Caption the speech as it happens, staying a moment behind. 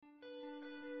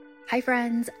Hi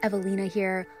friends, Evelina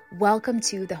here. Welcome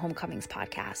to the HomeComings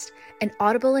podcast, an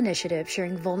Audible initiative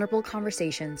sharing vulnerable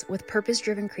conversations with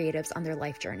purpose-driven creatives on their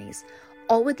life journeys,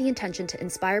 all with the intention to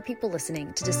inspire people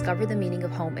listening to discover the meaning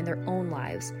of home in their own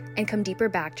lives and come deeper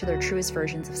back to their truest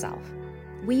versions of self.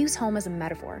 We use home as a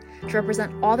metaphor to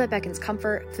represent all that beckons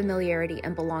comfort, familiarity,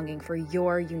 and belonging for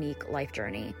your unique life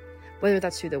journey. Whether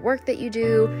that's through the work that you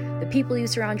do, the people you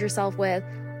surround yourself with,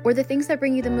 or the things that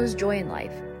bring you the most joy in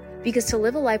life. Because to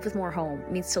live a life with more home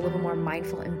means to live a more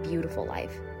mindful and beautiful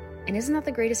life. And isn't that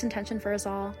the greatest intention for us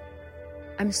all?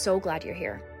 I'm so glad you're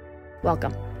here.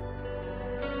 Welcome.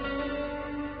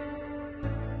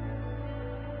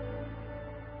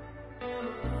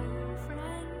 Hello,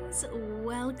 friends.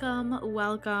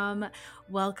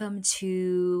 Welcome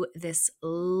to this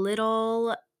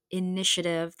little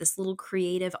initiative, this little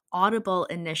creative Audible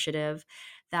initiative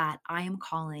that I am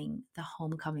calling the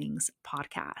HomeComings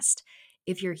podcast.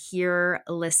 If you're here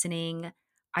listening,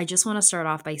 I just want to start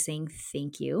off by saying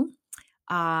thank you.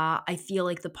 I feel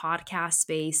like the podcast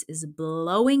space is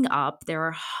blowing up. There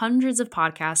are hundreds of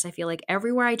podcasts. I feel like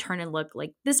everywhere I turn and look,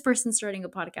 like this person's starting a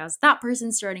podcast, that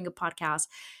person's starting a podcast.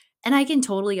 And I can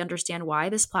totally understand why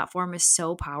this platform is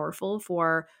so powerful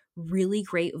for really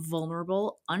great,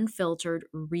 vulnerable, unfiltered,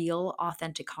 real,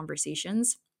 authentic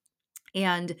conversations.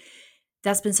 And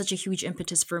that's been such a huge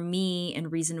impetus for me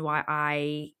and reason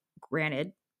why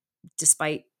granted,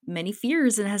 despite many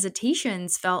fears and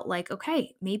hesitations, felt like,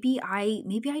 okay, maybe I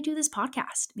do this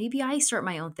podcast. Maybe I start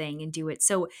my own thing and do it.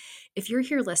 So if you're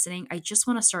here listening, I just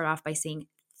want to start off by saying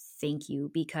thank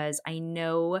you, because I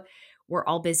know we're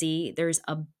all busy. There's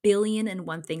a billion and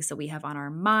one things that we have on our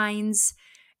minds.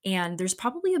 And there's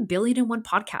probably a billion and one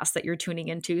podcasts that you're tuning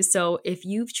into. So if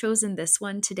you've chosen this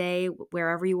one today,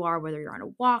 wherever you are, whether you're on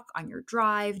a walk, on your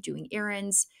drive, doing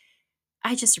errands,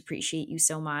 I just appreciate you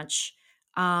so much.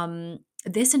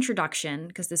 This introduction,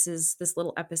 because this is this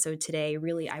little episode today,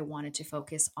 really I wanted to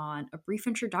focus on a brief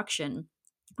introduction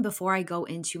before I go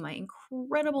into my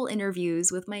incredible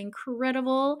interviews with my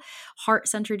incredible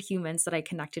heart-centered humans that I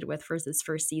connected with for this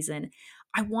first season.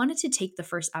 I wanted to take the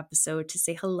first episode to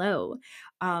say hello.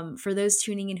 For those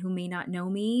tuning in who may not know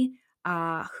me,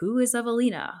 who is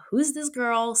Evelina? Who's this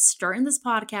girl starting this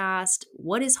podcast?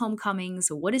 What is HomeComings?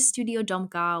 What is Studio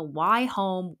Domka? Why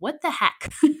home? What the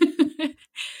heck?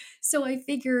 So I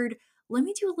figured, let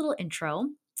me do a little intro.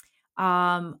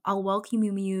 I'll welcome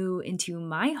you into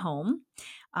my home.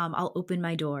 I'll open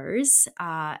my doors.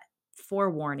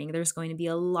 Forewarning, there's going to be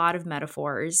a lot of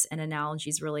metaphors and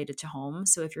analogies related to home.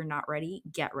 So if you're not ready,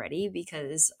 get ready,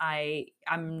 because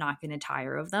I'm not going to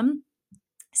tire of them.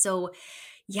 So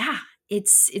yeah,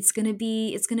 it's gonna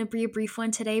be a brief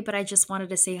one today, but I just wanted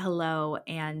to say hello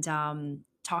and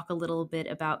talk a little bit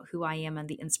about who I am and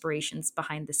the inspirations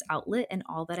behind this outlet and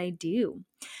all that I do.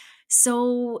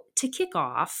 So to kick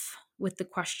off with the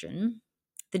question,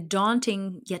 the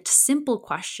daunting yet simple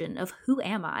question of who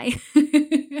am I?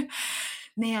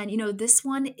 Man, this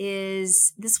one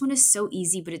is so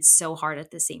easy, but it's so hard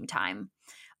at the same time.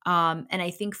 And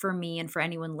I think for me and for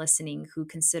anyone listening who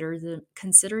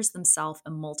considers themselves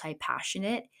a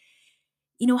multi-passionate,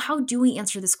 how do we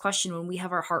answer this question when we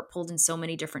have our heart pulled in so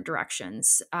many different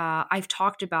directions? I've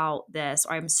talked about this,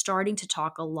 or I'm starting to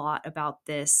talk a lot about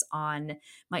this on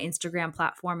my Instagram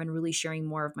platform and really sharing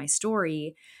more of my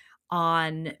story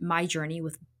on my journey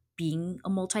with being a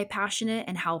multi-passionate,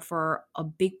 and how for a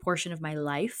big portion of my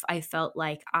life, I felt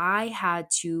like I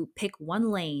had to pick one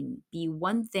lane, be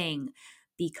one thing,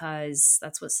 because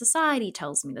that's what society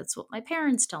tells me. That's what my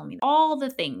parents tell me. All the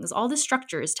things, all the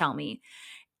structures tell me.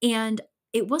 And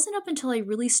it wasn't up until I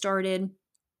really started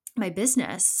my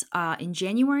business in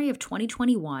January of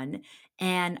 2021,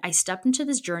 and I stepped into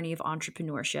this journey of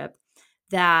entrepreneurship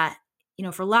that,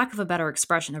 for lack of a better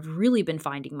expression, I've really been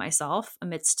finding myself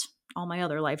amidst all my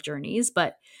other life journeys.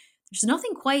 But there's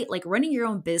nothing quite like running your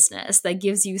own business that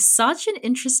gives you such an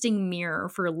interesting mirror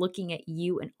for looking at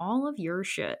you and all of your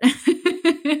shit.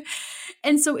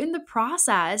 And so in the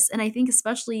process, and I think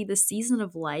especially the season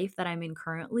of life that I'm in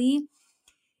currently,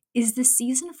 is the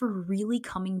season for really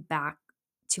coming back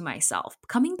to myself,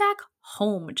 coming back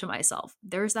home to myself.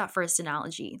 There's that first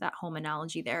analogy, that home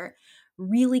analogy there,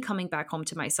 really coming back home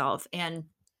to myself and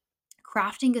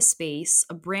crafting a space,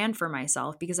 a brand for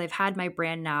myself, because I've had my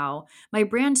brand now. My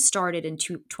brand started in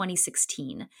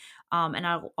 2016, and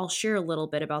I'll share a little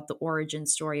bit about the origin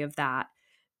story of that.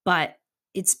 But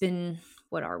it's been,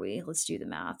 what are we? Let's do the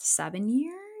math. 7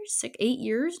 years? 8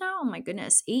 years now? Oh my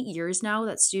goodness. 8 years now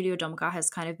that Studio Domka has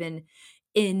kind of been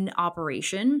in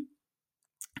operation.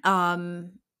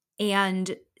 And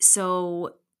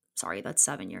so, sorry, that's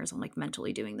 7 years. I'm like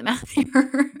mentally doing the math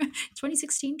here. It's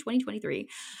 2016, 2023.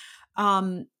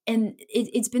 And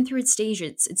it's been through its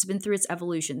stages. It's been through its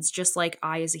evolutions. Just like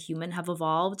I as a human have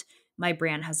evolved, my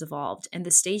brand has evolved. And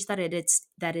the stage that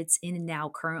it's in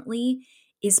now currently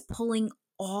is pulling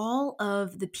all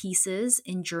of the pieces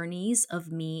and journeys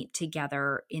of me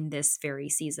together in this very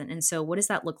season. And so what does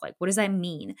that look like? What does that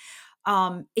mean?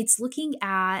 It's looking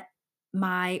at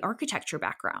my architecture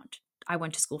background. I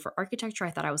went to school for architecture. I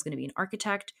thought I was going to be an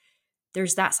architect.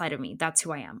 There's that side of me. That's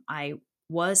who I am. I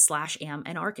was/am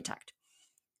an architect.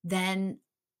 Then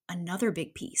another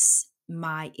big piece,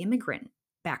 my immigrant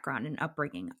background and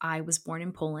upbringing. I was born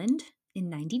in Poland in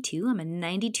 92. I'm a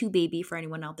 92 baby for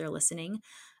anyone out there listening.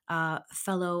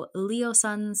 Fellow Leo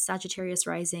sun, Sagittarius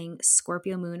rising,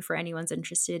 Scorpio moon for anyone's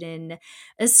interested in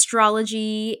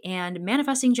astrology, and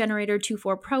manifesting generator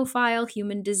 2-4 profile,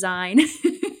 human design.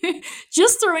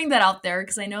 Just throwing that out there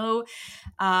because I know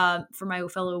for my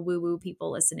fellow woo-woo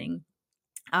people listening,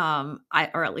 or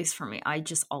at least for me, I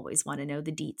just always want to know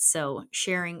the deets. So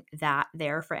sharing that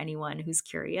there for anyone who's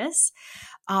curious.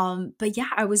 But yeah,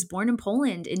 I was born in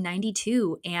Poland in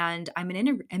 92 and I'm an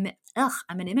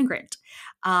immigrant.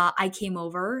 I came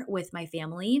over with my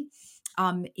family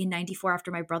in 94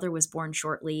 after my brother was born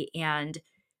shortly. And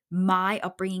my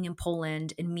upbringing in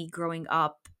Poland and me growing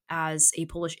up as a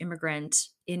Polish immigrant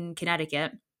in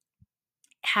Connecticut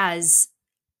has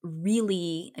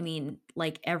really, I mean,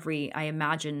 like every, I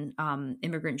imagine,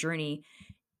 immigrant journey,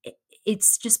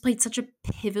 it's just played such a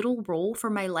pivotal role for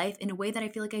my life in a way that I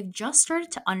feel like I've just started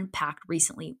to unpack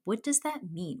recently. What does that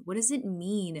mean? What does it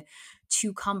mean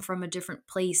to come from a different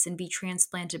place and be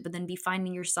transplanted, but then be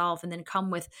finding yourself and then come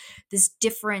with this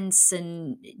difference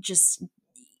and just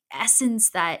essence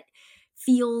that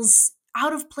feels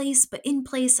out of place but in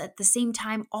place at the same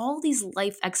time? All these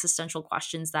life existential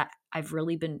questions that I've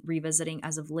really been revisiting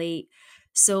as of late.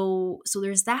 So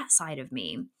there's that side of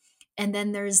me. And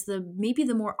then there's the maybe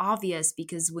the more obvious,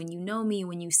 because when you know me,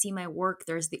 when you see my work,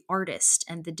 there's the artist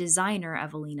and the designer,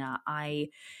 Evelina. I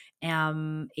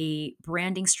am a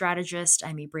branding strategist,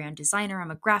 I'm a brand designer,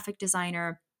 I'm a graphic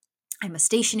designer, I'm a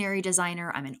stationery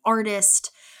designer, I'm an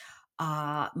artist.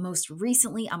 Most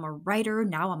recently, I'm a writer.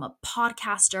 Now I'm a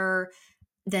podcaster.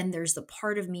 Then there's the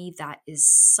part of me that is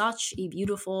such a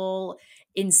beautiful,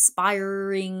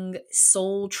 inspiring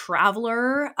soul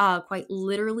traveler, quite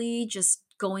literally just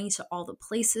going to all the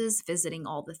places, visiting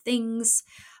all the things,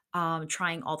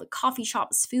 trying all the coffee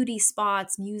shops, foodie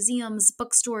spots, museums,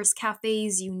 bookstores,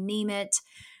 cafes, you name it.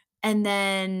 And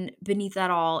then beneath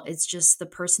that all, it's just the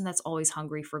person that's always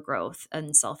hungry for growth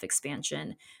and self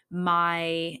expansion.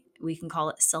 We can call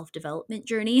it self development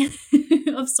journey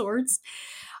of sorts,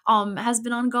 has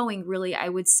been ongoing, really, I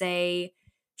would say,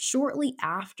 shortly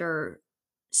after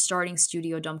starting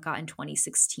Studio Dumpka in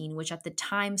 2016, which at the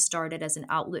time started as an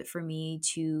outlet for me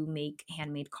to make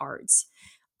handmade cards.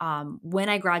 When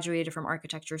I graduated from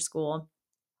architecture school,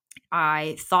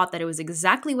 I thought that it was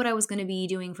exactly what I was going to be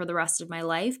doing for the rest of my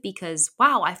life because,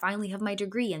 wow, I finally have my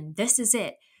degree and this is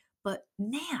it. But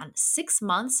man, 6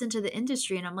 months into the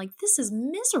industry, and I'm like, this is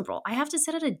miserable. I have to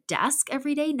sit at a desk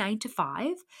every day, 9 to 5,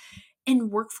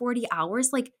 and work 40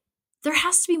 hours. Like, there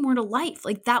has to be more to life.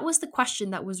 Like, that was the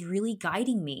question that was really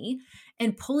guiding me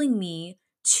and pulling me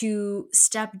to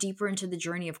step deeper into the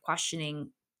journey of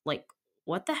questioning, like,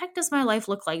 what the heck does my life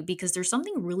look like? Because there's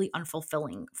something really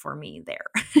unfulfilling for me there.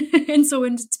 And so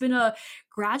it's been a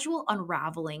gradual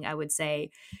unraveling, I would say,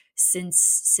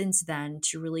 since then,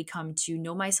 to really come to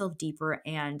know myself deeper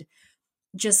and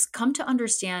just come to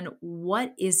understand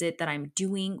what is it that I'm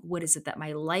doing? What is it that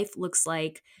my life looks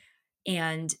like?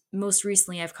 And most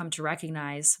recently, I've come to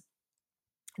recognize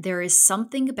there is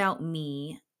something about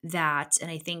me that,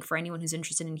 and I think for anyone who's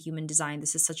interested in human design,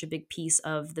 this is such a big piece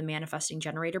of the manifesting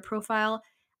generator profile.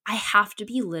 I have to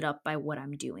be lit up by what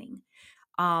I'm doing.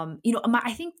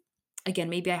 I think, again,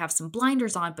 maybe I have some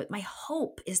blinders on, but my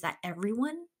hope is that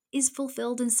everyone is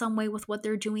fulfilled in some way with what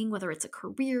they're doing, whether it's a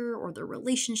career or their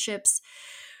relationships.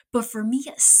 But for me,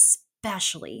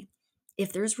 especially,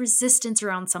 if there's resistance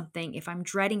around something, if I'm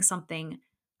dreading something,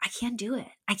 I can't do it.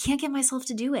 I can't get myself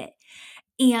to do it.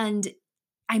 And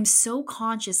I'm so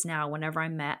conscious now whenever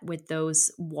I'm met with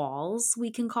those walls,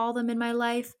 we can call them, in my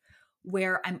life,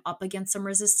 where I'm up against some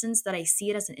resistance, that I see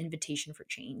it as an invitation for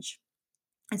change.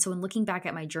 And so in looking back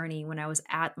at my journey, when I was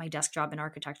at my desk job in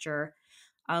architecture,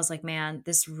 I was like, man,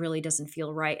 this really doesn't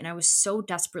feel right. And I was so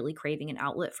desperately craving an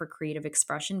outlet for creative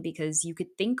expression, because you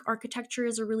could think architecture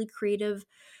is a really creative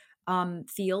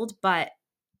field, but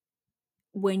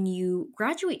when you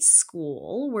graduate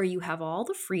school, where you have all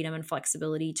the freedom and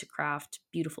flexibility to craft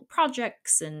beautiful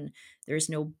projects and there's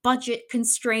no budget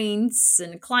constraints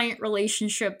and client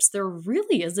relationships, there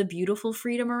really is a beautiful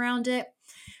freedom around it.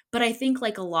 But I think,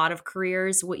 like a lot of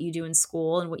careers, what you do in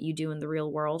school and what you do in the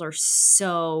real world are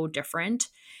so different.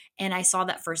 And I saw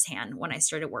that firsthand when I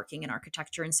started working in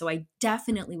architecture. And so I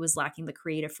definitely was lacking the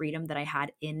creative freedom that I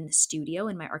had in studio,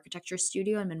 in my architecture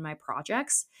studio and in my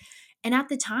projects. And at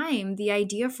the time, the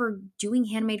idea for doing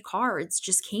handmade cards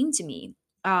just came to me.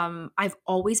 I've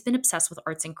always been obsessed with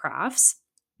arts and crafts.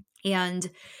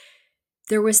 And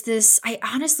there was this, I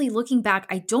honestly, looking back,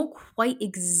 I don't quite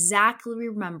exactly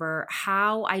remember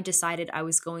how I decided I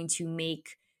was going to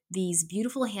make these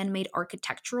beautiful handmade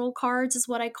architectural cards, is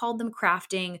what I called them,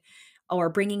 crafting or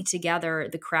bringing together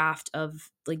the craft of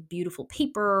like beautiful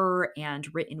paper and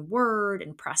written word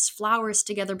and pressed flowers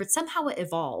together. But somehow it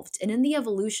evolved. And in the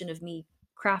evolution of me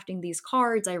crafting these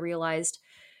cards, I realized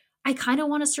I kind of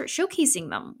want to start showcasing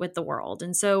them with the world.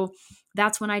 And so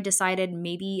that's when I decided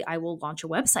maybe I will launch a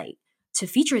website to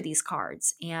feature these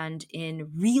cards. And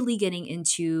in really getting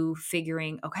into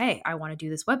figuring, okay, I want to do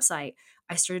this website,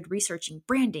 I started researching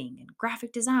branding and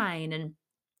graphic design. And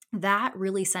that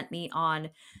really sent me on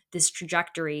this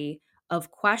trajectory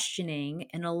of questioning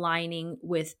and aligning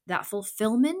with that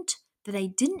fulfillment that I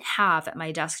didn't have at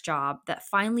my desk job that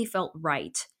finally felt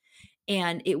right.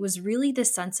 And it was really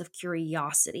this sense of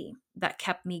curiosity that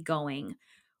kept me going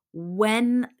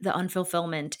when the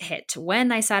unfulfillment hit. When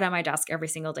I sat at my desk every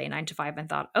single day, 9 to 5, and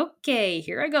thought, okay,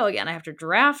 here I go again. I have to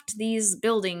draft these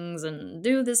buildings and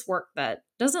do this work that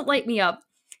doesn't light me up.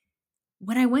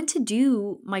 When I went to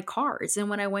do my cards and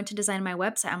when I went to design my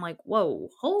website, I'm like, whoa,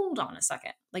 hold on a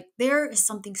second. Like, there is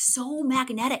something so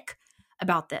magnetic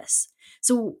about this.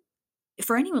 So,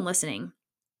 for anyone listening,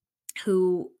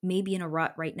 who may be in a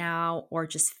rut right now or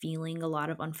just feeling a lot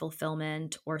of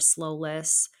unfulfillment or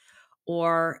slowness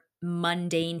or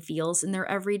mundane feels in their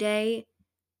everyday,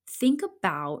 think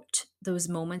about those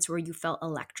moments where you felt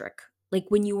electric, like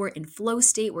when you were in flow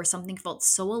state where something felt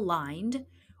so aligned.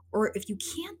 Or if you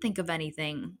can't think of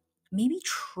anything, maybe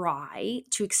try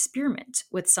to experiment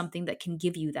with something that can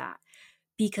give you that.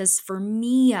 Because for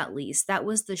me, at least, that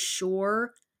was the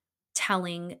sure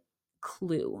telling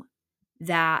clue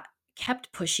that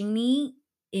kept pushing me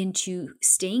into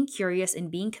staying curious and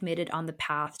being committed on the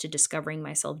path to discovering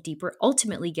myself deeper,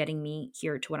 ultimately getting me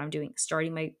here to what I'm doing,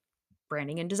 starting my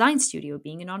branding and design studio,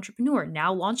 being an entrepreneur,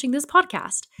 now launching this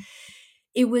podcast.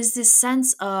 It was this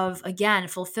sense of, again,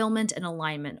 fulfillment and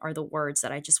alignment are the words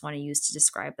that I just want to use to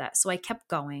describe that. So I kept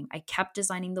going. I kept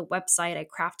designing the website. I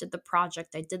crafted the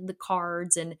project. I did the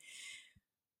cards. And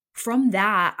from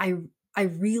that, I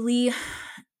really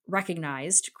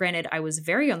recognized, granted, I was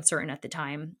very uncertain at the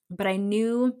time, but I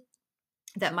knew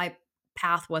that my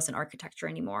path wasn't architecture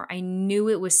anymore. I knew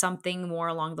it was something more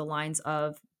along the lines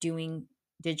of doing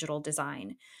digital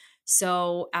design.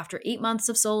 So after 8 months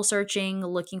of soul searching,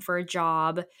 looking for a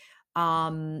job,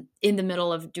 in the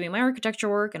middle of doing my architecture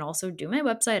work and also doing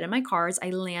my website and my cards, I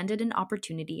landed an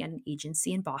opportunity at an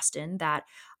agency in Boston that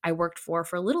I worked for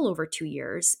a little over 2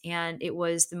 years. And it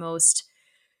was the most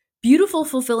beautiful,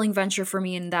 fulfilling venture for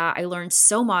me in that I learned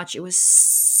so much. It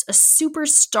was a super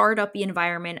startup-y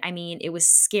environment. I mean, it was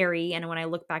scary. And when I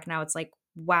look back now, it's like,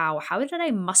 wow, how did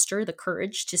I muster the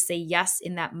courage to say yes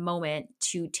in that moment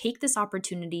to take this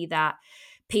opportunity that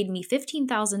paid me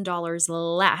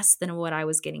 $15,000 less than what I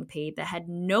was getting paid, that had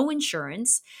no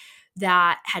insurance,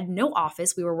 that had no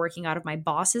office. We were working out of my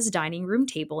boss's dining room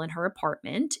table in her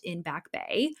apartment in Back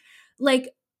Bay. Like,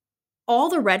 all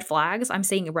the red flags, I'm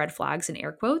saying red flags in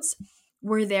air quotes,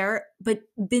 were there. But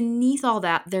beneath all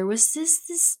that, there was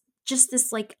this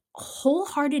like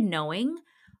wholehearted knowing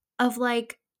of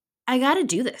like, I gotta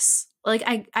do this. Like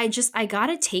I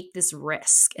gotta take this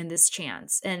risk and this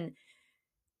chance. And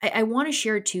I want to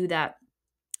share too that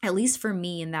at least for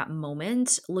me in that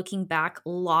moment, looking back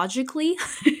logically,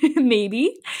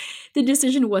 maybe the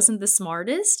decision wasn't the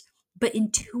smartest, but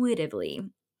intuitively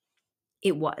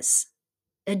it was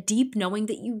a deep knowing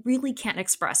that you really can't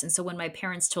express. And so when my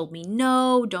parents told me,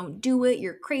 no, don't do it,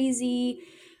 you're crazy,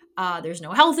 there's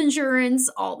no health insurance,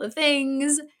 all the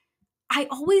things, I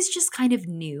always just kind of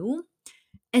knew.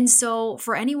 And so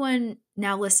for anyone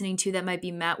now listening to that might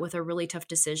be met with a really tough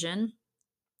decision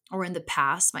or in the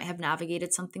past might have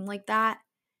navigated something like that,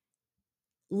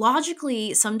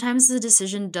 logically, sometimes the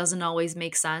decision doesn't always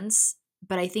make sense.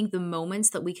 But I think the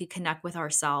moments that we could connect with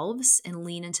ourselves and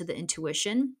lean into the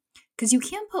intuition, because you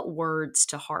can't put words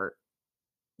to heart.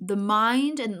 The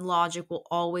mind and logic will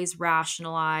always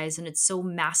rationalize, and it's so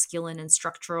masculine and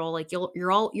structural. Like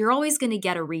you're always going to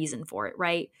get a reason for it,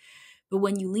 right? But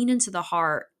when you lean into the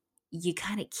heart, you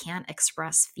kind of can't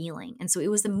express feeling. And so it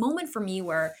was the moment for me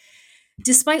where,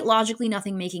 despite logically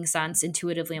nothing making sense,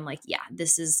 intuitively, I'm like, yeah,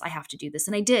 I have to do this.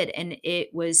 And I did. And it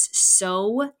was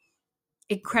so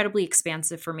incredibly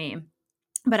expansive for me.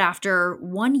 But after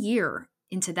 1 year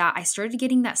into that, I started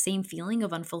getting that same feeling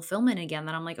of unfulfillment again,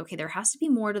 that I'm like, okay, there has to be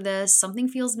more to this. Something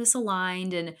feels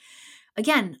misaligned. And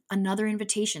again, another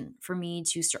invitation for me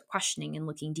to start questioning and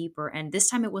looking deeper. And this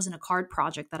time it wasn't a card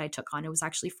project that I took on, it was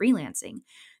actually freelancing,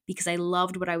 because I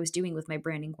loved what I was doing with my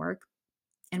branding work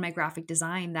and my graphic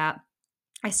design, that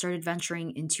I started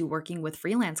venturing into working with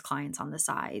freelance clients on the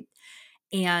side.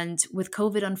 And with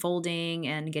COVID unfolding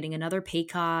and getting another pay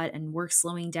cut and work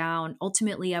slowing down,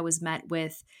 ultimately I was met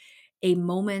with a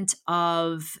moment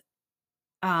of,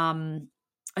 again,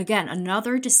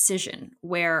 another decision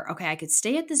where, okay, I could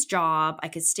stay at this job, I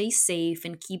could stay safe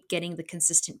and keep getting the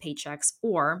consistent paychecks,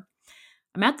 or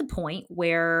I'm at the point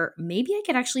where maybe I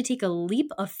could actually take a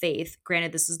leap of faith.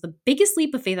 Granted, this is the biggest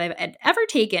leap of faith I've ever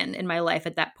taken in my life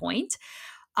at that point.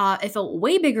 It felt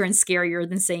way bigger and scarier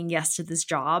than saying yes to this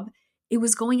job. It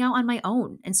was going out on my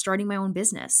own and starting my own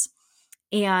business.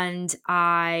 And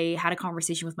I had a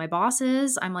conversation with my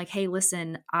bosses. I'm like, hey,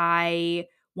 listen, I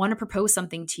want to propose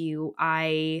something to you.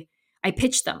 I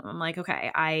pitched them. I'm like, okay,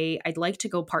 I'd like to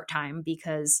go part-time,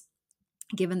 because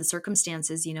given the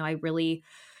circumstances, I really,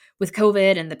 with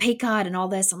COVID and the pay cut and all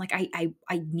this, I'm like,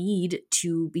 I need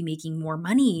to be making more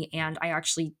money, and I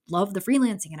actually love the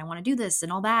freelancing and I want to do this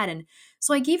and all that. And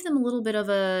so I gave them a little bit of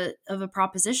a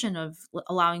proposition of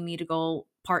allowing me to go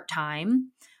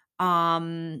part-time,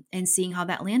 and seeing how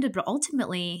that landed. But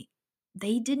ultimately,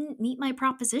 they didn't meet my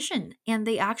proposition and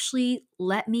they actually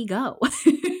let me go.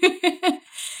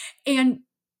 And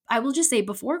I will just say,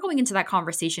 before going into that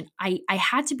conversation, I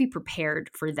had to be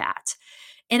prepared for that.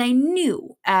 And I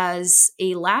knew, as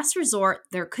a last resort,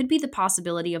 there could be the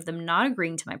possibility of them not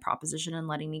agreeing to my proposition and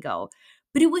letting me go.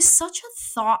 But it was such a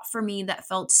thought for me that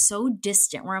felt so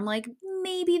distant, where I'm like,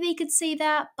 maybe they could say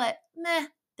that, but meh,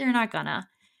 they're not gonna.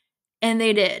 And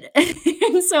they did.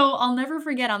 And so I'll never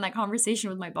forget, on that conversation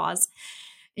with my boss,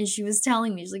 and she was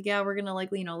telling me, she's like, yeah, we're gonna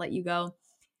let you go.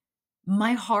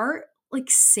 My heart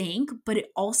sank, but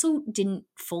it also didn't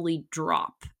fully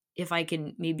drop, if I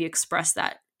can maybe express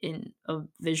that in a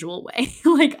visual way.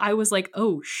 I was like,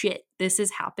 oh shit, this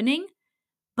is happening.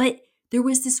 But there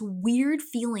was this weird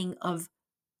feeling of,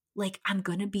 I'm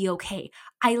gonna be okay.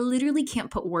 I literally can't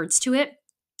put words to it.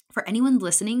 For anyone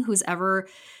listening who's ever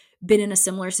been in a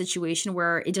similar situation,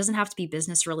 where it doesn't have to be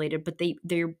business related, but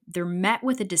they're met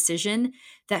with a decision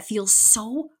that feels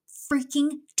so freaking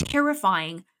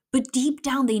terrifying, but deep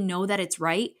down they know that it's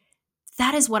right.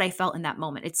 That is what I felt in that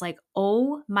moment. It's like,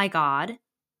 oh my God,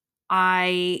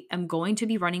 I am going to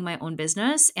be running my own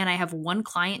business, and I have one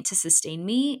client to sustain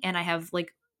me, and I have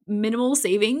minimal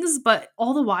savings, but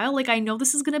all the while, I know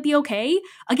this is going to be okay.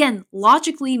 Again,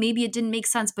 logically, maybe it didn't make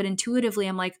sense, but intuitively,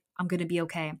 I'm like, I'm going to be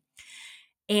okay.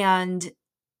 And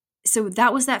so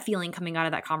that was that feeling coming out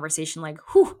of that conversation,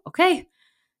 whew, okay,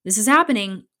 this is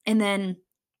happening. And then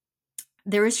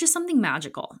there is just something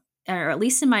magical, or at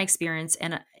least in my experience,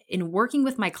 and in working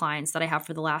with my clients that I have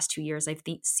for the last 2 years, I've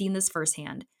seen this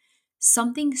firsthand.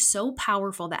 Something so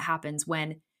powerful that happens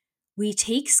when we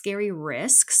take scary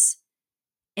risks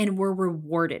and we're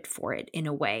rewarded for it in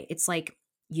a way. It's like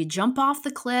you jump off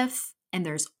the cliff and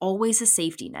there's always a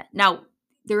safety net. Now,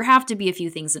 there have to be a few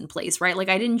things in place, right?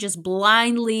 I didn't just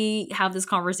blindly have this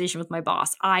conversation with my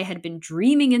boss. I had been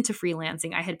dreaming into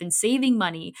freelancing. I had been saving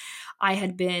money. I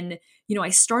had been, I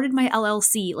started my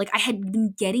LLC. I had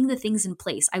been getting the things in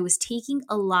place. I was taking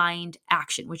aligned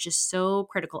action, which is so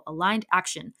critical. Aligned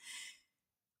action.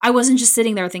 I wasn't just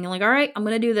sitting there thinking all right, I'm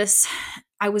going to do this.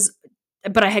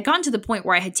 But I had gotten to the point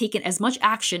where I had taken as much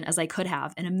action as I could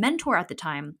have. And a mentor at the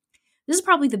time, this is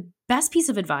probably the best piece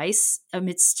of advice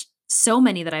amidst so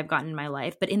many that I've gotten in my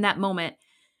life. But in that moment,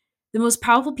 the most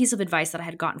powerful piece of advice that I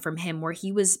had gotten from him, where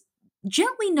he was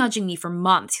gently nudging me for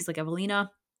months. He's like,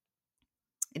 Evelina,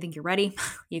 I think you're ready.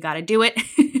 You got to do it.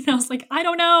 And I was like, I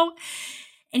don't know.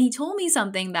 And he told me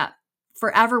something that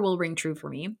forever will ring true for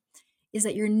me, is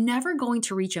that you're never going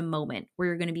to reach a moment where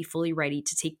you're going to be fully ready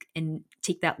to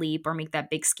take that leap or make that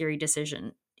big scary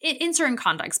decision in certain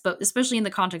contexts, but especially in the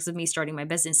context of me starting my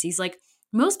business. He's like,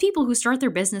 most people who start their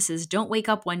businesses don't wake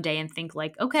up one day and think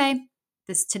okay,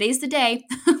 today's the day.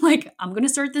 I'm going to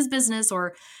start this business,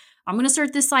 or I'm going to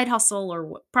start this side hustle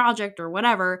or project or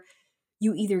whatever.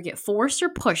 You either get forced or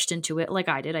pushed into it, like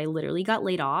I did. I literally got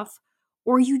laid off,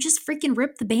 or you just freaking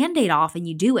rip the Band-Aid off and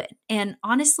you do it. And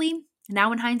honestly,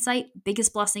 now in hindsight,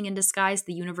 biggest blessing in disguise,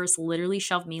 the universe literally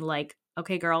shoved me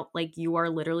okay, girl, you are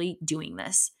literally doing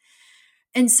this.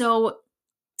 And so,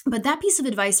 but that piece of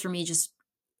advice for me just,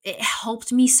 it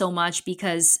helped me so much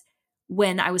because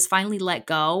when I was finally let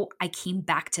go, I came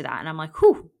back to that and I'm like,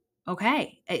 whew,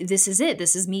 okay, this is it.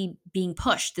 This is me being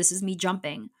pushed. This is me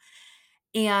jumping.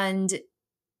 And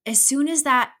as soon as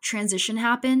that transition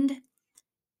happened,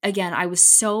 again, I was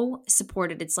so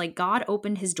supported. It's like God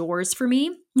opened his doors for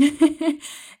me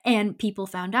and people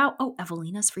found out, oh,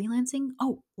 Evelina's freelancing.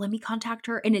 Oh, let me contact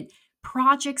her. And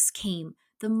projects came,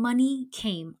 the money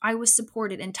came. I was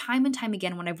supported. And time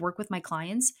again, when I've worked with my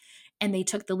clients and they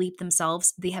took the leap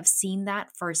themselves, they have seen that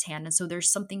firsthand. And so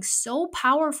there's something so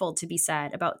powerful to be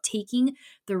said about taking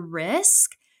the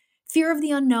risk, fear of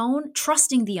the unknown,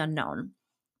 trusting the unknown.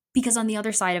 Because on the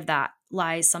other side of that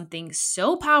lies something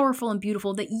so powerful and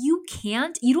beautiful that you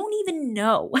don't even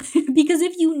know. Because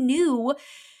if you knew,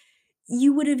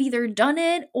 you would have either done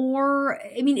it or,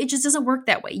 I mean, it just doesn't work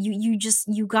that way.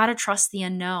 You got to trust the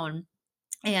unknown.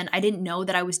 And I didn't know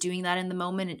that I was doing that in the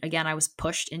moment. And again, I was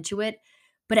pushed into it,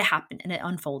 but it happened and it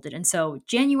unfolded. And so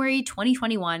January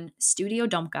 2021, Studio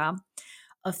Domka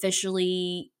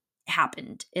officially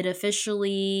happened. It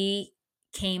officially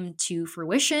came to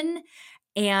fruition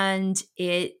and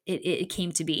it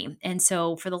came to be. And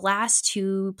so for the last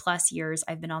 2+ years,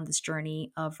 I've been on this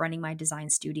journey of running my design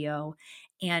studio,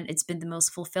 and it's been the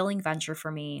most fulfilling venture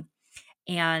for me.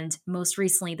 And most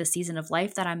recently, the season of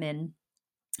life that I'm in,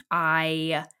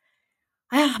 I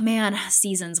man,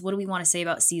 seasons. What do we want to say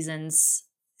about seasons?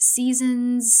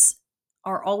 Seasons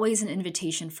are always an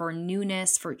invitation for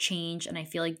newness, for change. And I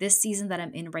feel like this season that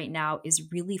I'm in right now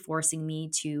is really forcing me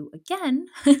to, again,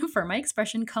 for my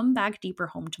expression, come back deeper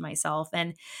home to myself.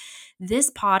 And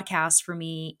this podcast for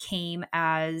me came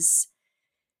as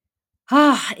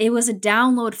it was a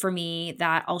download for me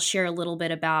that I'll share a little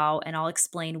bit about, and I'll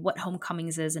explain what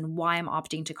Homecomings is and why I'm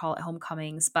opting to call it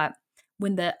Homecomings. But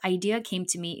when the idea came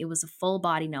to me, it was a full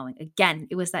body knowing. Again,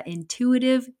 it was that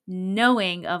intuitive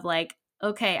knowing of like,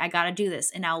 okay, I got to do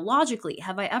this. And now logically,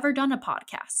 have I ever done a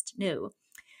podcast? No.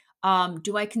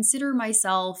 Do I consider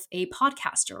myself a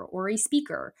podcaster or a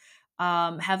speaker?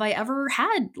 Have I ever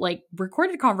had like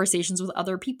recorded conversations with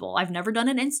other people? I've never done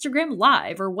an Instagram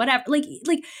live or whatever. Like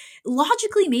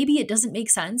logically, maybe it doesn't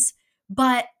make sense,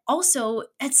 but also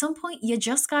at some point you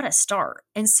just got to start.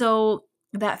 And so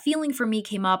that feeling for me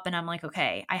came up and I'm like,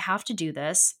 okay, I have to do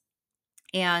this.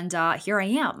 And here I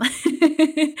am.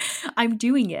 I'm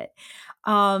doing it.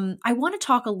 I want to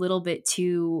talk a little bit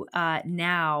too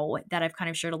now that I've kind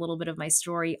of shared a little bit of my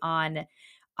story on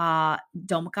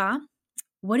Domka.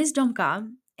 What is Domka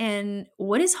and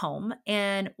what is home?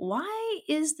 And why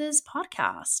is this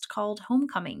podcast called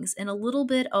Homecomings? And a little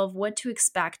bit of what to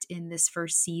expect in this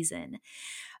first season.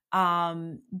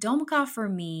 Domka for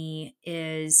me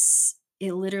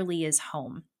it literally is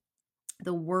home.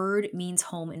 The word means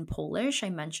home in Polish. I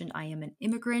mentioned I am an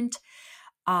immigrant.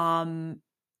 Um,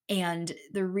 and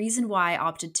the reason why I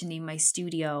opted to name my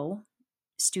Studio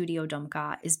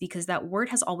Domka, is because that word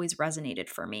has always resonated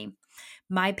for me.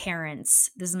 My parents,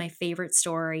 this is my favorite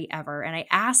story ever. And I've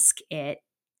asked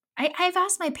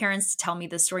my parents to tell me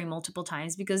this story multiple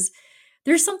times because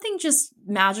there's something just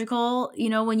magical,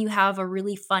 when you have a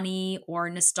really funny or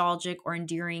nostalgic or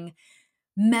endearing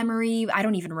memory. I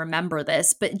don't even remember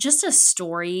this, but just a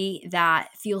story that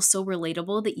feels so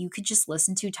relatable that you could just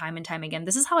listen to time and time again.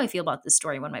 This is how I feel about this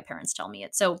story when my parents tell me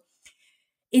it. So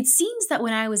it seems that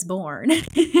when I was born,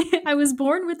 I was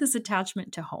born with this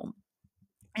attachment to home.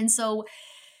 And so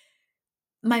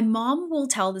my mom will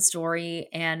tell the story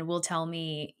and will tell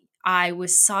me I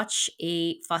was such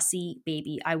a fussy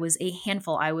baby. I was a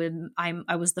handful. I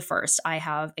was the first. I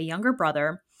have a younger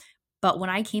brother, but when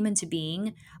I came into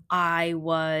being, I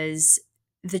was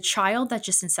the child that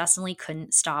just incessantly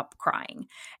couldn't stop crying.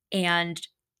 And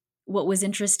what was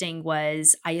interesting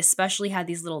was I especially had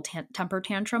these little temper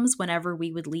tantrums whenever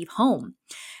we would leave home.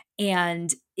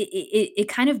 And it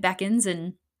kind of beckons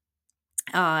and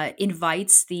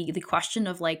invites the question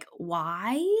of like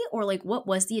why, or like what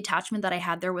was the attachment that I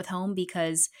had there with home.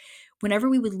 Because whenever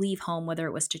we would leave home, whether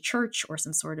it was to church or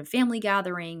some sort of family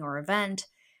gathering or event,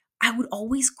 I would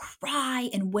always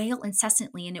cry and wail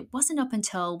incessantly. And it wasn't up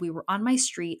until we were on my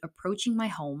street approaching my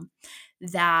home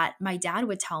that my dad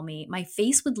would tell me, my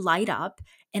face would light up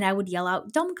and I would yell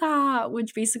out Domka,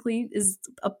 which basically is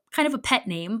a kind of a pet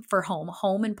name for home.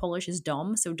 Home in Polish is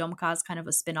dom. So Domka is kind of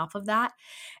a spin-off of that.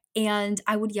 And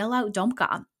I would yell out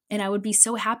Domka. And I would be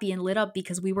so happy and lit up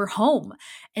because we were home.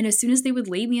 And as soon as they would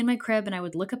lay me in my crib and I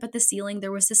would look up at the ceiling,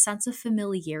 there was this sense of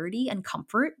familiarity and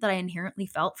comfort that I inherently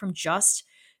felt from just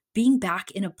being back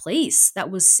in a place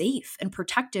that was safe and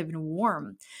protective and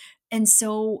warm. And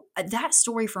so that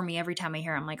story for me, every time I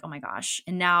hear it, I'm like, oh my gosh.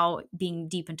 And now being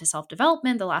deep into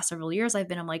self-development, the last several years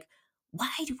I'm like, why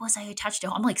was I attached to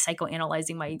home? I'm like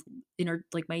psychoanalyzing my inner,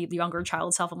 like my younger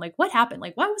child self. I'm like, what happened?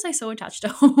 Like, why was I so attached to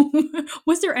home?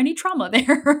 Was there any trauma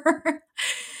there?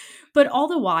 But all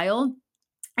the while,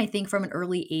 I think from an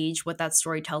early age, what that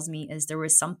story tells me is there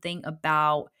was something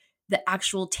about the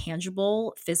actual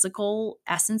tangible, physical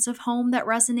essence of home that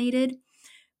resonated,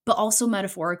 but also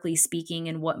metaphorically speaking,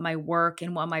 and what my work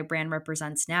and what my brand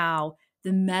represents now,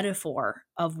 the metaphor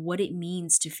of what it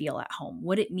means to feel at home,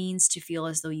 what it means to feel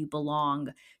as though you belong,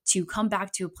 to come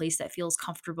back to a place that feels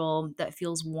comfortable, that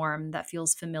feels warm, that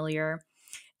feels familiar.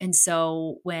 And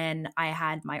so when I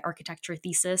had my architecture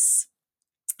thesis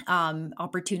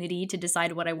opportunity to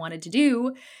decide what I wanted to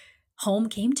do, home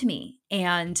came to me.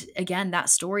 And again, that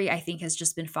story I think has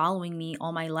just been following me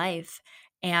all my life.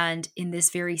 And in this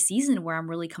very season where I'm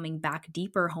really coming back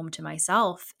deeper home to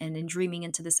myself and in dreaming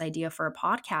into this idea for a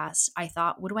podcast, I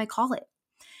thought, what do I call it?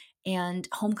 And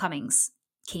Homecomings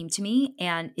came to me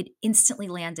and it instantly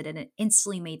landed and it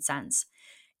instantly made sense.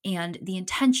 And the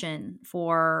intention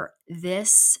for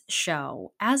this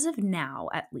show, as of now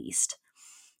at least,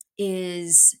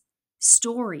 is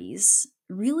stories,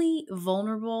 really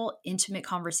vulnerable, intimate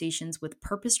conversations with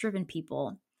purpose driven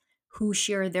people who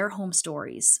share their home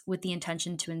stories with the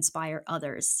intention to inspire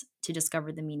others to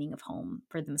discover the meaning of home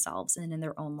for themselves and in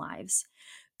their own lives.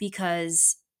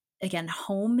 Because again,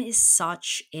 home is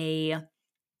such a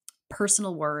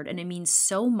personal word and it means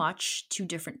so much to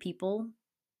different people.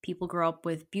 People grow up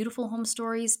with beautiful home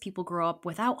stories, people grow up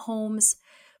without homes.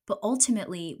 But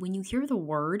ultimately, when you hear the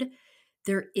word,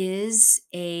 there is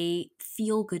a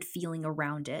feel good feeling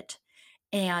around it.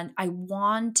 And I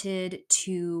wanted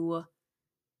to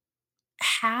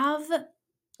have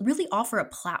really offer a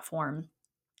platform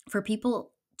for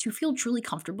people to feel truly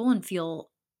comfortable and feel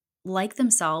like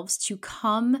themselves to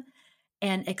come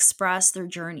and express their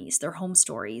journeys, their home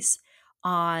stories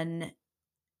on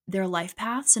their life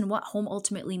paths and what home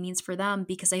ultimately means for them.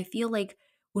 Because I feel like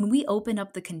when we open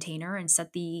up the container and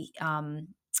set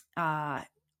uh,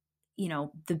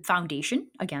 the foundation,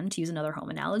 again, to use another home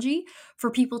analogy,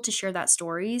 for people to share that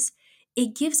stories,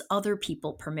 it gives other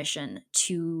people permission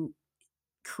to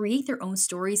create their own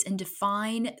stories and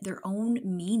define their own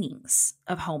meanings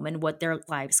of home and what their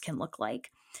lives can look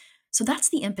like. So that's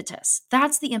the impetus.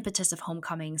 That's the impetus of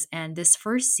Homecomings. And this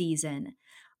first season,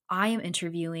 I am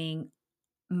interviewing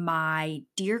my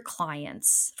dear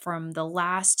clients from the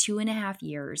last 2.5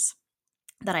 years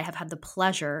that I have had the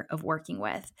pleasure of working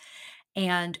with.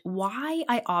 And why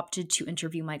I opted to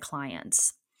interview my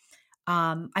clients.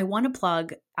 I want to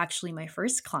plug actually my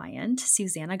first client,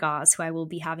 Susanna Gauze, who I will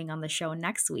be having on the show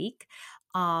next week,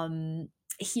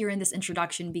 here in this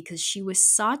introduction, because she was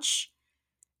such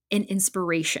an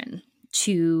inspiration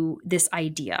to this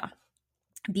idea.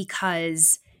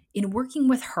 Because in working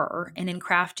with her and in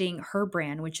crafting her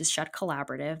brand, which is Shed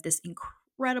Collaborative, this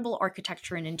incredible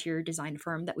architecture and interior design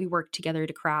firm that we work together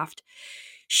to craft,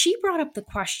 she brought up the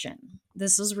question.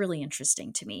 This was really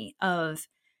interesting to me of,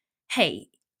 hey,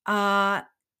 I'm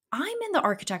in the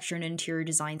architecture and interior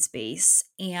design space.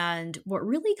 And what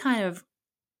really kind of,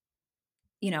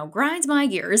 grinds my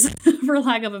gears, for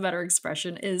lack of a better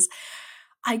expression, is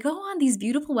I go on these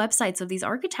beautiful websites of these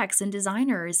architects and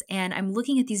designers, and I'm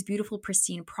looking at these beautiful,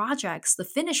 pristine projects, the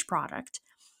finished product,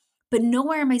 but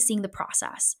nowhere am I seeing the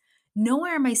process.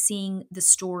 Nowhere am I seeing the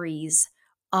stories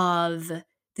of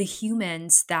the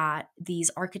humans that these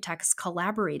architects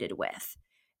collaborated with.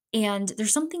 And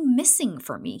there's something missing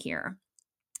for me here.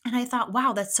 And I thought,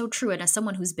 wow, that's so true. And as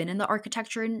someone who's been in the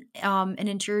architecture and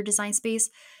interior design space,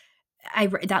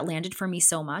 that landed for me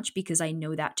so much because I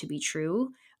know that to be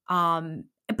true.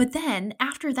 But then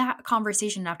after that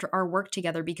conversation, after our work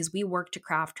together, because we worked to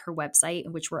craft her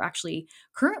website, which we're actually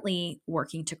currently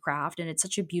working to craft, and it's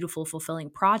such a beautiful, fulfilling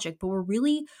project, but we're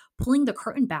really pulling the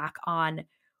curtain back on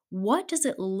what does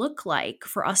it look like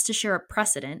for us to share a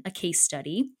precedent, a case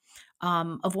study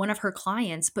of one of her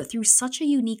clients, but through such a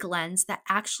unique lens that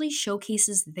actually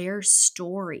showcases their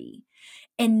story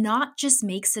and not just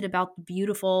makes it about the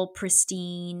beautiful,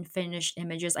 pristine, finished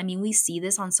images. I mean, we see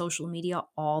this on social media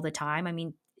all the time. I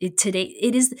mean, today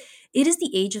it is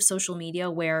the age of social media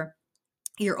where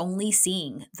you're only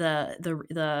seeing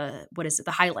the what is it,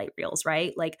 the highlight reels,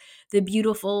 right? Like the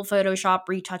beautiful Photoshop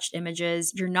retouched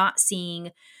images. You're not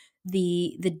seeing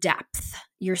the depth.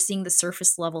 You're seeing the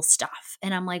surface level stuff.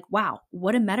 And I'm like, wow,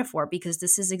 what a metaphor, because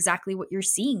this is exactly what you're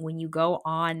seeing when you go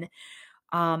on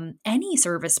any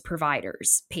service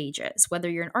providers pages, whether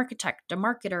you're an architect, a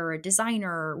marketer, a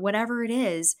designer, whatever it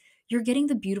is. you're getting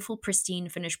the beautiful, pristine,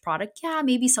 finished product. Yeah,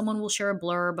 maybe someone will share a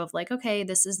blurb of like, okay,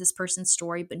 this is this person's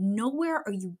story, but nowhere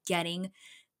are you getting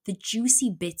the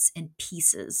juicy bits and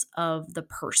pieces of the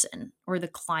person or the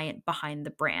client behind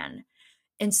the brand.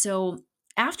 And so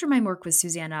after my work with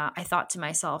Susanna, I thought to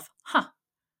myself,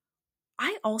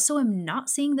 I also am not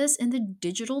seeing this in the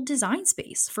digital design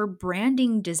space for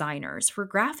branding designers, for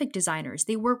graphic designers.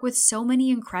 They work with so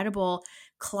many incredible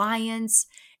clients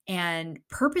and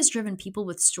purpose driven people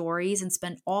with stories and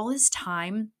spend all this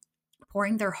time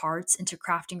pouring their hearts into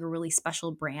crafting a really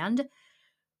special brand.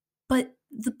 But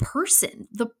the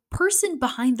person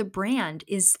behind the brand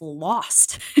is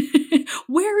lost.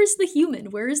 Where is the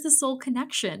human? Where is the soul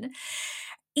connection?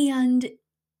 And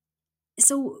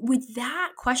so with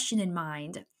that question in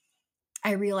mind,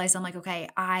 I realized I'm like, okay,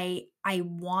 I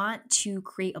want to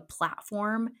create a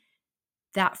platform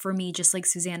that for me, just like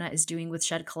Susanna is doing with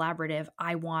Shed Collaborative,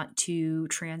 I want to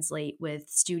translate with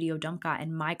Studio Dumpka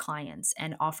and my clients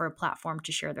and offer a platform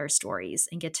to share their stories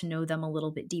and get to know them a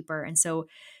little bit deeper. And so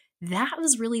that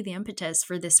was really the impetus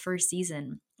for this first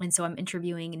season. And so I'm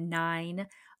interviewing 9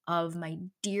 of my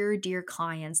dear, dear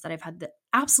clients that I've had the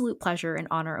absolute pleasure and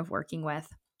honor of working with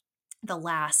the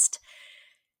last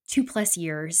 2+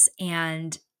 years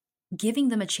and giving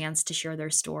them a chance to share their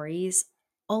stories,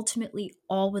 ultimately,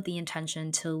 all with the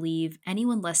intention to leave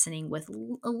anyone listening with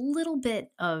a little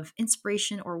bit of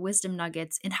inspiration or wisdom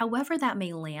nuggets, and however that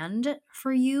may land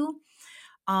for you,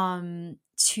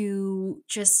 to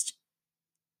just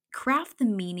craft the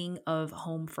meaning of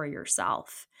home for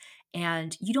yourself.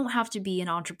 And you don't have to be an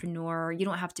entrepreneur, you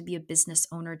don't have to be a business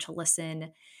owner to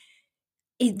listen.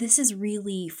 This is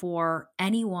really for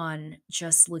anyone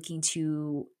just looking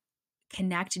to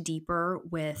connect deeper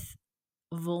with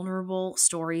vulnerable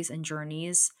stories and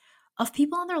journeys of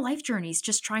people on their life journeys,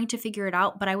 just trying to figure it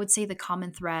out. But I would say the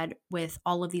common thread with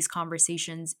all of these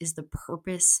conversations is the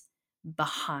purpose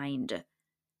behind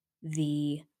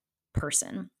the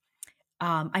person.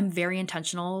 I'm very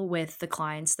intentional with the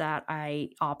clients that I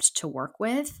opt to work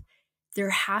with.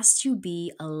 There has to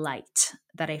be a light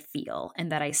that I feel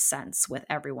and that I sense with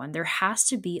everyone. There has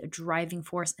to be a driving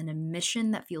force and a mission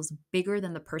that feels bigger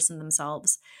than the person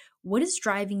themselves. What is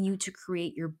driving you to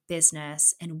create your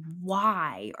business, and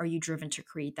why are you driven to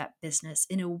create that business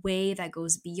in a way that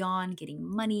goes beyond getting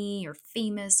money or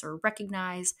famous or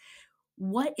recognized?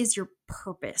 What is your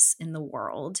purpose in the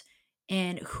world,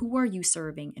 and who are you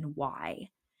serving and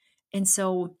why? And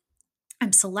so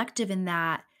I'm selective in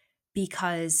that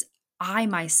because I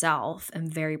myself am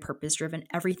very purpose driven.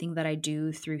 Everything that I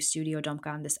do through Studio Dumpka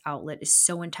on this outlet is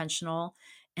so intentional.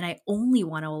 And I only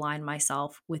want to align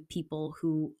myself with people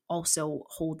who also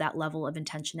hold that level of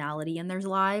intentionality in their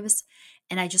lives.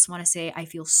 And I just want to say, I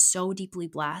feel so deeply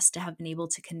blessed to have been able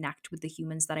to connect with the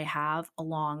humans that I have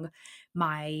along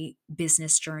my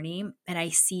business journey. And I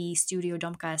see Studio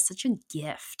Dumpka as such a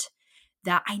gift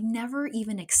that I never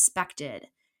even expected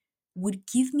would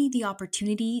give me the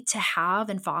opportunity to have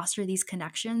and foster these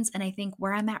connections. And I think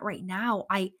where I'm at right now,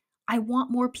 I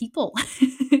want more people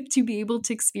to be able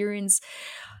to experience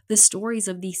the stories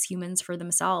of these humans for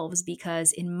themselves,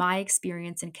 because in my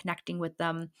experience in connecting with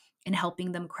them and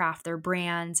helping them craft their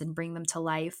brands and bring them to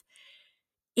life,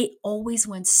 it always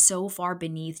went so far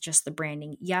beneath just the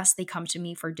branding. Yes, they come to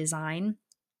me for design,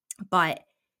 but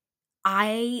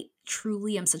I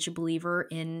truly am such a believer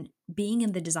in being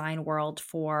in the design world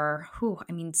for,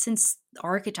 since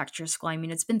architecture school.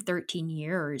 It's been 13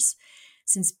 years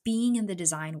since being in the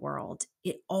design world.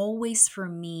 It always, for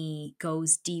me,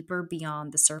 goes deeper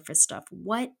beyond the surface stuff.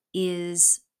 What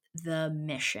is the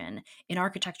mission? In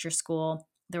architecture school,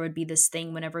 there would be this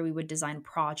thing whenever we would design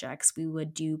projects, we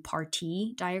would do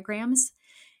partie diagrams.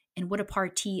 And what a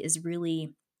partie is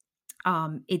really,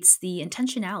 it's the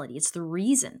intentionality, it's the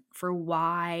reason for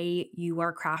why you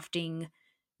are crafting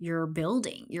your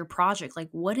building, your project. Like,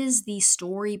 what is the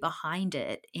story behind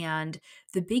it? And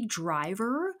the big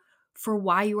driver for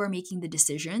why you are making the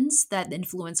decisions that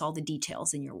influence all the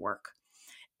details in your work.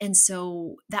 And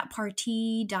so that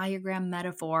partie diagram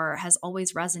metaphor has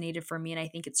always resonated for me. And I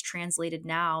think it's translated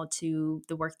now to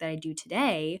the work that I do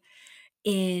today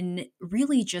in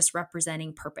really just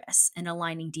representing purpose and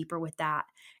aligning deeper with that.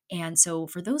 And so,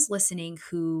 for those listening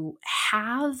who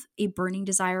have a burning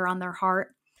desire on their heart,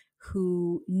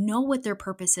 who know what their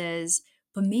purpose is,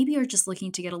 but maybe are just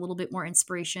looking to get a little bit more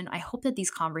inspiration, I hope that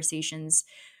these conversations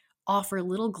offer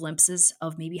little glimpses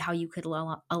of maybe how you could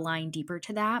align deeper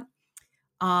to that.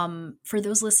 For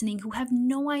those listening who have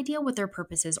no idea what their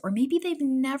purpose is, or maybe they've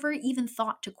never even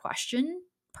thought to question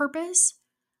purpose,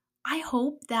 I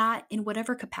hope that in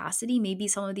whatever capacity, maybe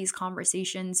some of these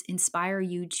conversations inspire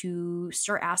you to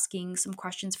start asking some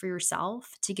questions for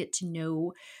yourself to get to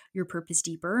know your purpose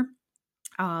deeper,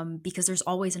 because there's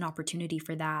always an opportunity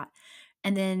for that.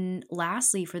 And then,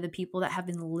 lastly, for the people that have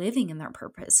been living in their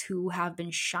purpose, who have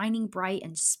been shining bright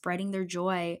and spreading their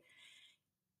joy,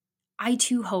 I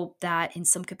too hope that in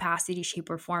some capacity, shape,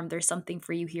 or form, there's something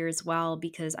for you here as well,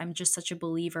 because I'm just such a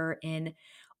believer in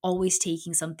always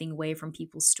taking something away from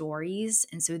people's stories.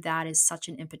 And so that is such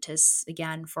an impetus,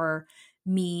 again, for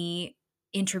me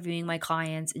interviewing my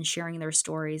clients and sharing their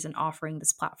stories and offering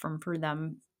this platform for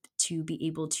them to be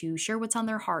able to share what's on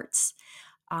their hearts.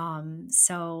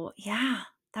 So yeah,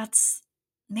 that's,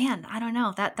 man, I don't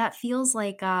know. That feels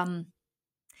like a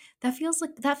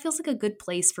good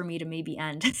place for me to maybe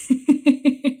end.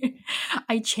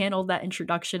 I channeled that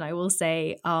introduction, I will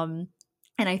say. And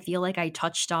I feel like I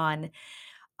touched on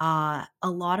a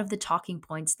lot of the talking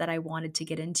points that I wanted to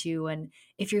get into. And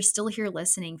if you're still here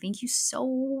listening, thank you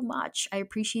so much. I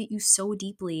appreciate you so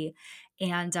deeply.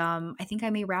 And I think I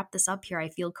may wrap this up here. I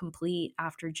feel complete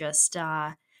after just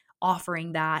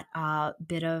offering that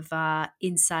bit of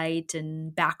insight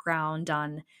and background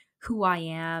on who I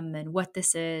am and what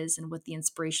this is and what the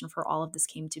inspiration for all of this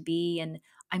came to be. And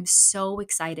I'm so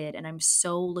excited and I'm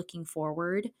so looking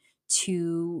forward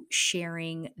to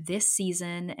sharing this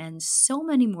season and so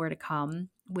many more to come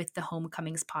with the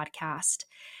Homecomings podcast.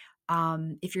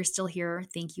 If you're still here,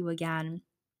 thank you again.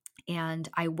 And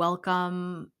I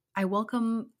welcome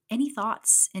any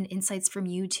thoughts and insights from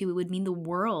you too. It would mean the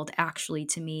world actually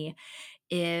to me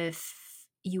if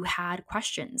you had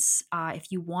questions,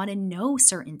 if you want to know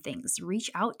certain things,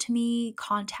 reach out to me,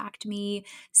 contact me,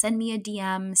 send me a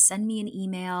DM, send me an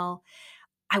email.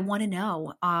 I want to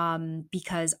know,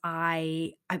 because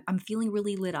I'm feeling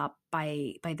really lit up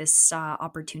by this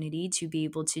opportunity to be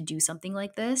able to do something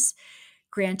like this.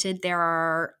 Granted, there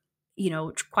are,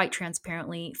 quite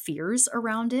transparently fears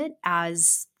around it,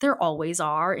 as there always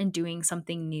are in doing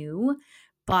something new,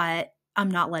 but I'm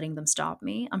not letting them stop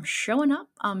me. I'm showing up,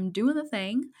 I'm doing the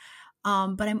thing.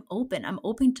 But I'm open. I'm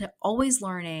open to always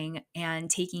learning and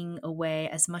taking away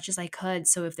as much as I could.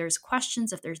 So if there's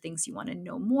questions, if there's things you want to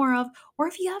know more of, or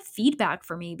if you have feedback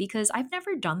for me, because I've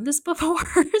never done this before.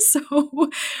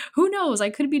 So who knows? I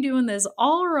could be doing this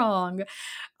all wrong.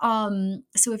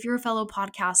 So if you're a fellow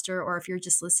podcaster or if you're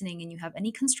just listening and you have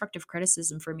any constructive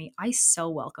criticism for me, I so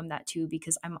welcome that too,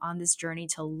 because I'm on this journey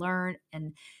to learn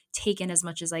and take in as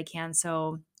much as I can.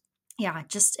 So yeah,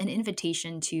 just an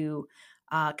invitation to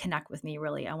connect with me,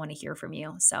 really. I want to hear from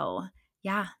you. So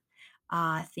yeah,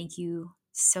 thank you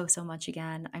so, so much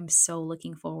again. I'm so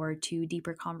looking forward to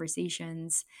deeper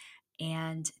conversations.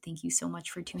 And thank you so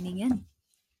much for tuning in.